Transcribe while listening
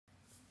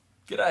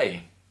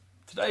G'day!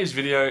 Today's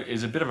video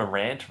is a bit of a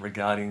rant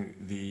regarding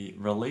the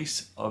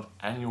release of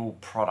annual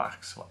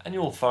products. Well,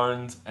 annual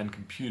phones and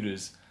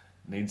computers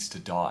needs to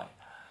die.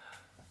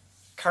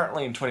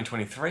 Currently in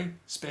 2023,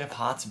 spare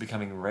parts are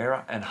becoming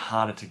rarer and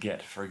harder to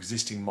get for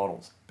existing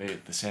models, be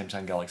it the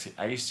Samsung Galaxy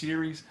A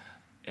series,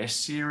 S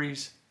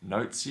series,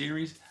 Note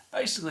series.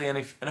 Basically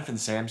anything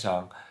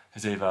Samsung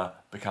has either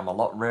become a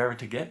lot rarer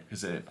to get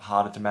because they're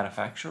harder to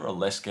manufacture or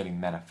less getting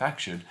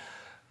manufactured,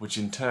 which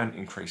in turn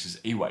increases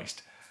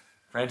e-waste.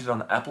 Granted, on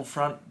the Apple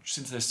front,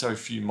 since there's so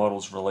few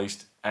models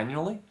released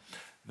annually,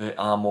 there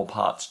are more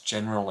parts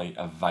generally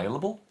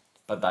available,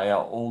 but they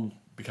are all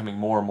becoming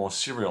more and more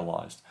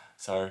serialized.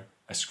 So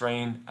a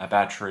screen, a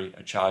battery,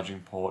 a charging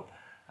port,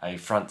 a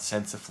front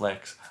sensor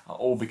flex are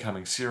all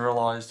becoming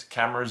serialized,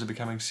 cameras are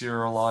becoming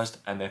serialized,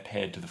 and they're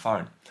paired to the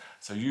phone.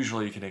 So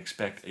usually you can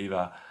expect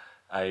either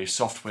a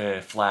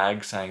software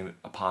flag saying that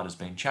a part has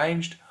been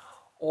changed,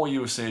 or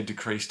you will see a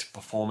decreased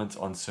performance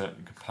on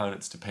certain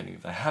components depending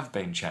if they have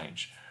been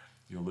changed.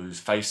 You'll lose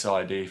Face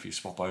ID if you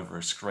swap over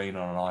a screen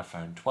on an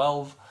iPhone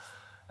 12,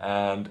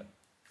 and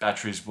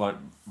batteries won't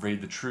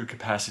read the true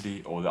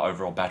capacity or the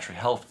overall battery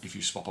health if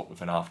you swap it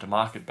with an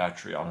aftermarket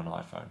battery on an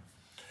iPhone.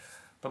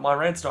 But my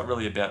rant's not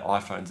really about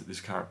iPhones at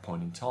this current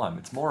point in time.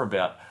 It's more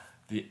about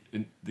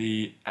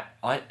the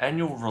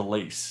annual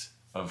release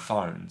of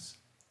phones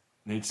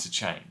needs to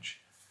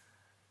change.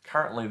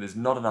 Currently, there's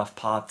not enough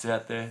parts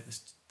out there.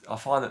 I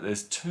find that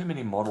there's too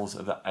many models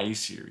of the A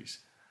series.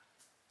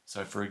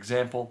 So for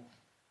example,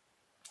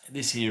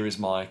 this here is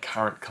my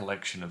current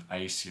collection of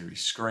A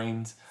series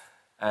screens,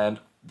 and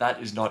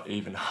that is not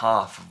even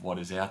half of what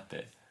is out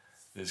there.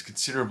 There's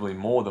considerably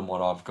more than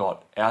what I've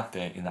got out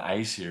there in the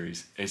A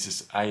series. It's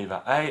just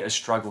either A, a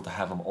struggle to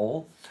have them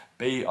all,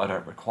 B, I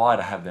don't require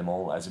to have them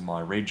all, as in my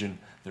region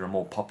there are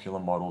more popular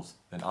models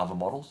than other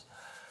models.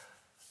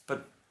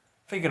 But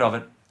thinking of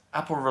it,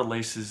 Apple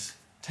releases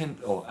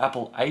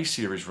Apple A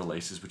series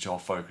releases, which I'll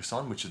focus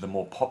on, which are the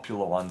more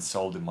popular ones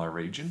sold in my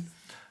region.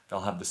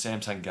 They'll have the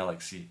Samsung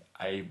Galaxy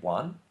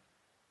A1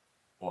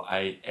 or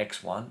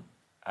AX1,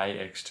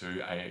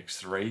 AX2,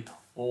 AX3,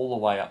 all the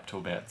way up to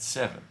about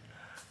 7.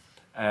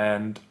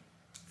 And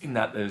in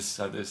that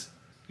there's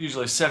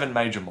usually 7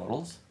 major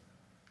models.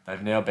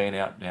 They've now been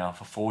out now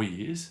for 4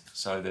 years,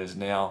 so there's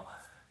now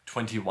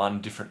 21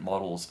 different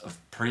models of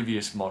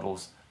previous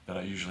models that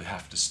I usually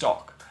have to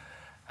stock.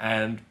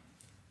 And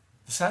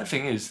the sad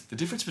thing is, the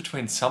difference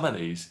between some of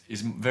these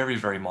is very,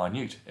 very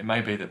minute. It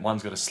may be that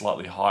one's got a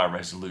slightly higher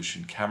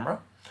resolution camera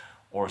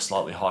or a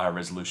slightly higher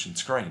resolution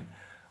screen,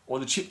 or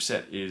the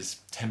chipset is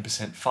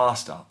 10%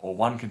 faster, or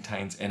one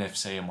contains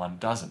NFC and one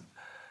doesn't.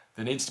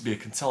 There needs to be a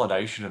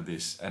consolidation of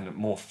this and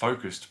more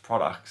focused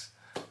products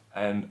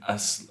and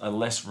a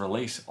less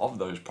release of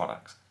those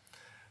products.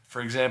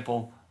 For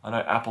example, I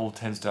know Apple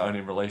tends to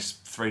only release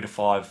 3 to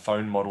 5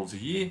 phone models a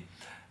year,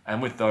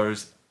 and with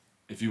those,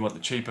 if you want the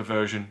cheaper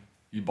version,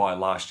 you buy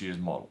last year's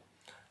model.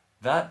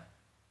 That,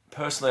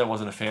 personally, I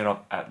wasn't a fan of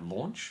at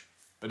launch,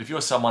 but if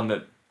you're someone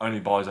that only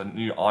buys a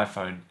new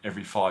iPhone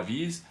every 5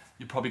 years,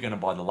 you're probably going to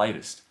buy the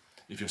latest.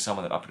 If you're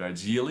someone that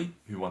upgrades yearly,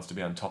 who wants to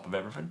be on top of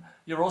everything,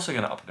 you're also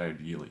going to upgrade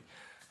yearly.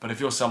 But if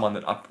you're someone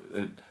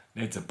that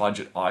needs a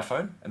budget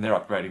iPhone, and they're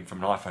upgrading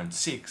from an iPhone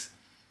 6,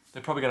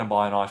 they're probably going to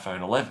buy an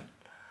iPhone 11.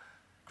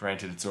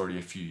 Granted, it's already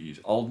a few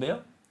years old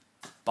now,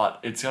 but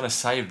it's going to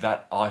save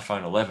that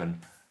iPhone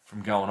 11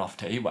 from going off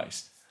to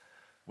e-waste.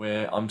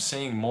 Where I'm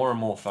seeing more and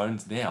more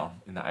phones now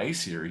in the A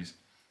series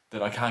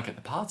that I can't get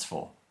the parts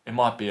for. It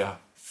might be a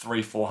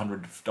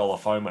 $300-400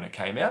 phone when it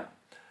came out.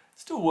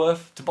 It's still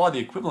worth, to buy the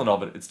equivalent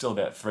of it, it's still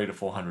about $300 to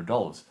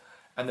 $400.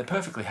 And they're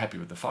perfectly happy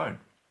with the phone.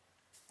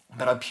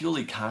 But I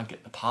purely can't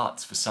get the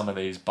parts for some of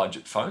these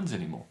budget phones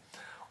anymore.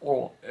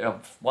 Or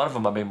one of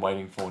them I've been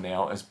waiting for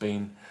now has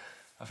been,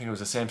 I think it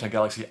was a Samsung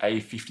Galaxy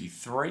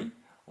A53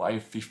 or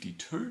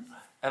A52.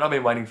 And I've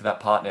been waiting for that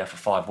part now for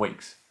 5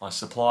 weeks. My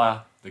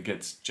supplier that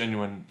gets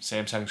genuine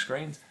Samsung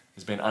screens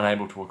has been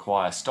unable to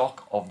acquire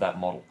stock of that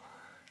model.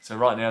 So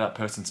right now that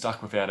person's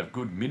stuck without a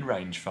good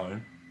mid-range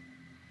phone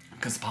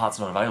because the part's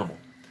not available.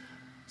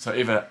 So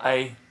either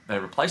A, they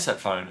replace that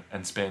phone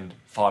and spend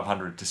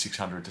 $500 to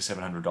 $600 to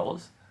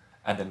 $700,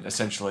 and then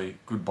essentially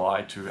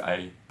goodbye to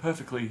a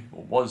perfectly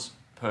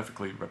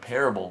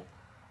repairable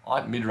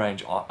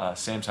mid-range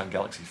Samsung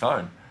Galaxy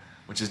phone,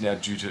 which is now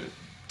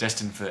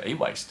destined for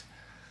e-waste,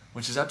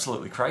 which is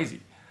absolutely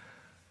crazy.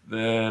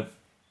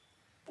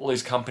 All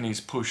these companies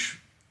push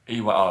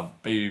be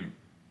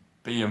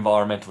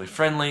environmentally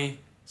friendly,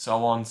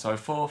 so on and so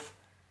forth.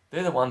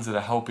 They're the ones that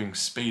are helping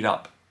speed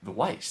up the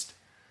waste.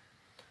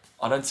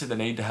 I don't see the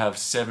need to have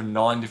 7 to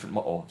 9 different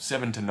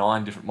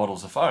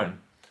models of phone,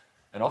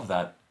 and of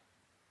that,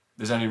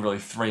 there's only really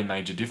 3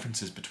 major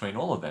differences between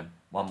all of them.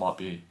 One might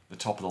be the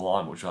top of the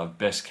line, which will have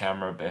best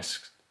camera,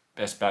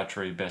 best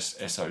battery, best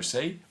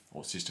SoC,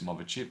 or system of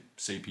a chip,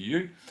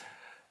 CPU,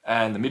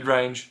 and the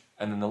mid-range,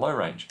 and then the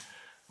low-range.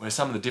 Where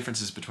some of the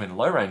differences between the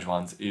low-range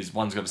ones is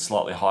one's got a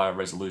slightly higher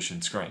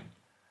resolution screen,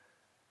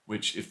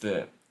 which if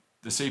the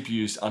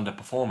CPU is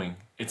underperforming,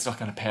 it's not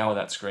going to power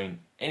that screen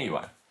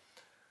anyway.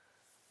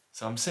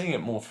 So I'm seeing it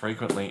more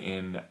frequently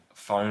in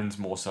phones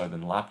more so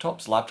than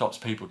laptops.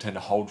 Laptops people tend to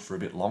hold for a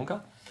bit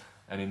longer,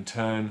 and in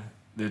turn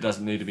there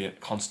doesn't need to be a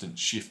constant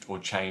shift or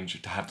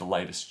change to have the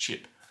latest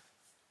chip.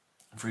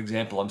 For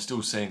example, I'm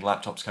still seeing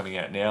laptops coming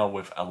out now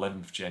with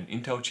 11th gen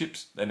Intel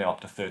chips. They're now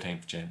up to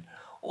 13th gen,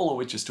 all of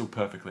which are still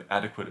perfectly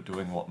adequate at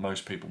doing what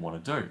most people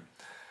want to do.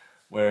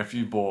 Where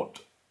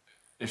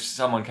if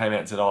someone came out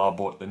and said, oh, I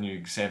bought the new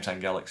Samsung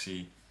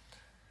Galaxy,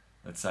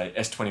 let's say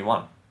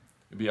S21,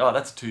 it'd be, oh,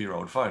 that's a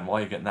 2-year-old phone,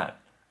 why are you getting that?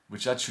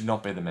 Which that should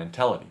not be the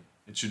mentality.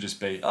 It should just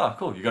be, oh,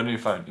 cool, you got a new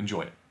phone,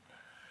 enjoy it.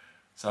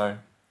 So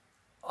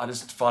I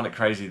just find it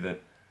crazy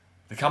that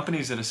the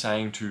companies that are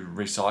saying to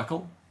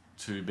recycle,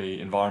 to be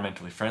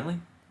environmentally friendly,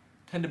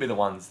 tend to be the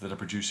ones that are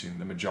producing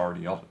the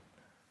majority of it.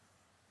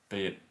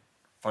 Be it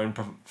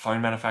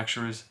phone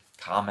manufacturers,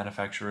 car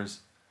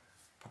manufacturers.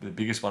 Probably the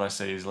biggest one I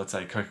see is, let's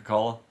say,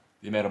 Coca-Cola.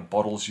 The amount of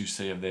bottles you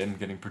see of them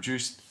getting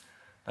produced.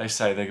 They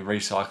say they're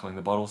recycling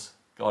the bottles.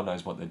 God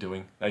knows what they're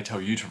doing. They tell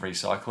you to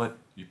recycle it.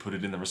 You put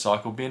it in the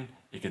recycle bin,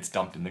 it gets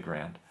dumped in the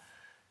ground.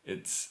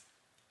 It's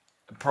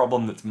a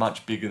problem that's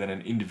much bigger than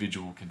an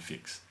individual can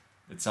fix.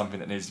 It's something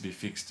that needs to be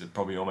fixed at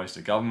probably almost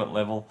a government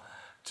level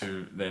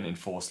to then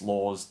enforce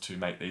laws to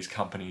make these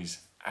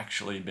companies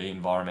actually be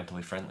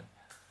environmentally friendly.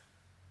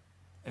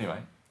 Anyway,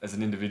 as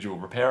an individual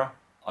repairer,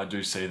 I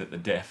do see that the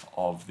death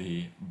of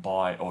the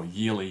bi or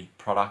yearly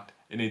product,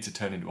 it needs to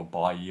turn into a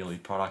bi-yearly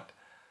product.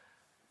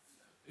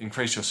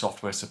 Increase your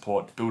software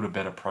support, build a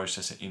better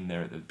processor in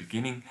there at the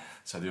beginning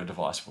so that your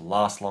device will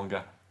last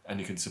longer and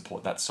you can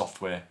support that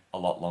software a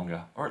lot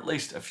longer, or at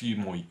least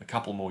a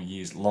couple more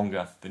years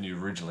longer than you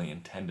originally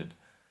intended.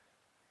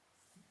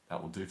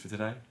 That will do for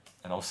today,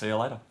 and I'll see you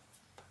later.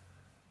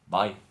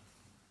 Bye.